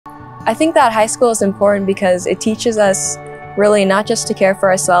I think that high school is important because it teaches us really not just to care for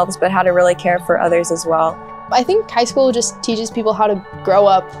ourselves, but how to really care for others as well. I think high school just teaches people how to grow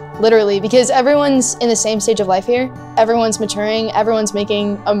up, literally, because everyone's in the same stage of life here. Everyone's maturing, everyone's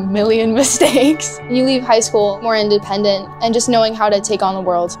making a million mistakes. You leave high school more independent and just knowing how to take on the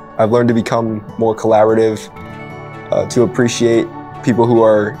world. I've learned to become more collaborative, to appreciate people who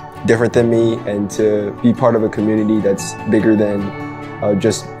are different than me, and to be part of a community that's bigger than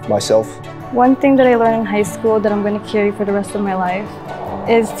just myself. One thing that I learned in high school that I'm going to carry for the rest of my life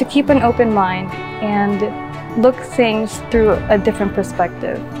is to keep an open mind and look things through a different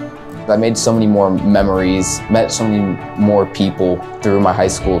perspective. I made so many more memories, met so many more people through my high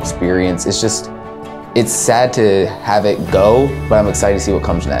school experience. It's sad to have it go, but I'm excited to see what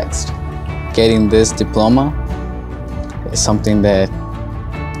comes next. Getting this diploma is something that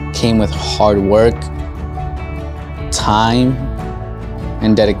came with hard work, time,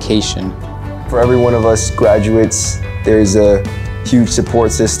 and dedication. For every one of us graduates, there's a huge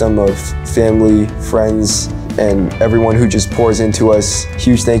support system of family, friends, and everyone who just pours into us.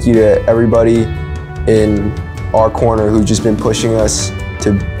 Huge thank you to everybody in our corner who's just been pushing us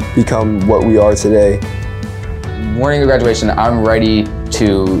to become what we are today. Morning of graduation, I'm ready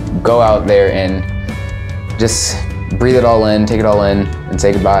to go out there and just breathe it all in, take it all in, and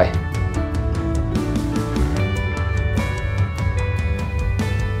say goodbye.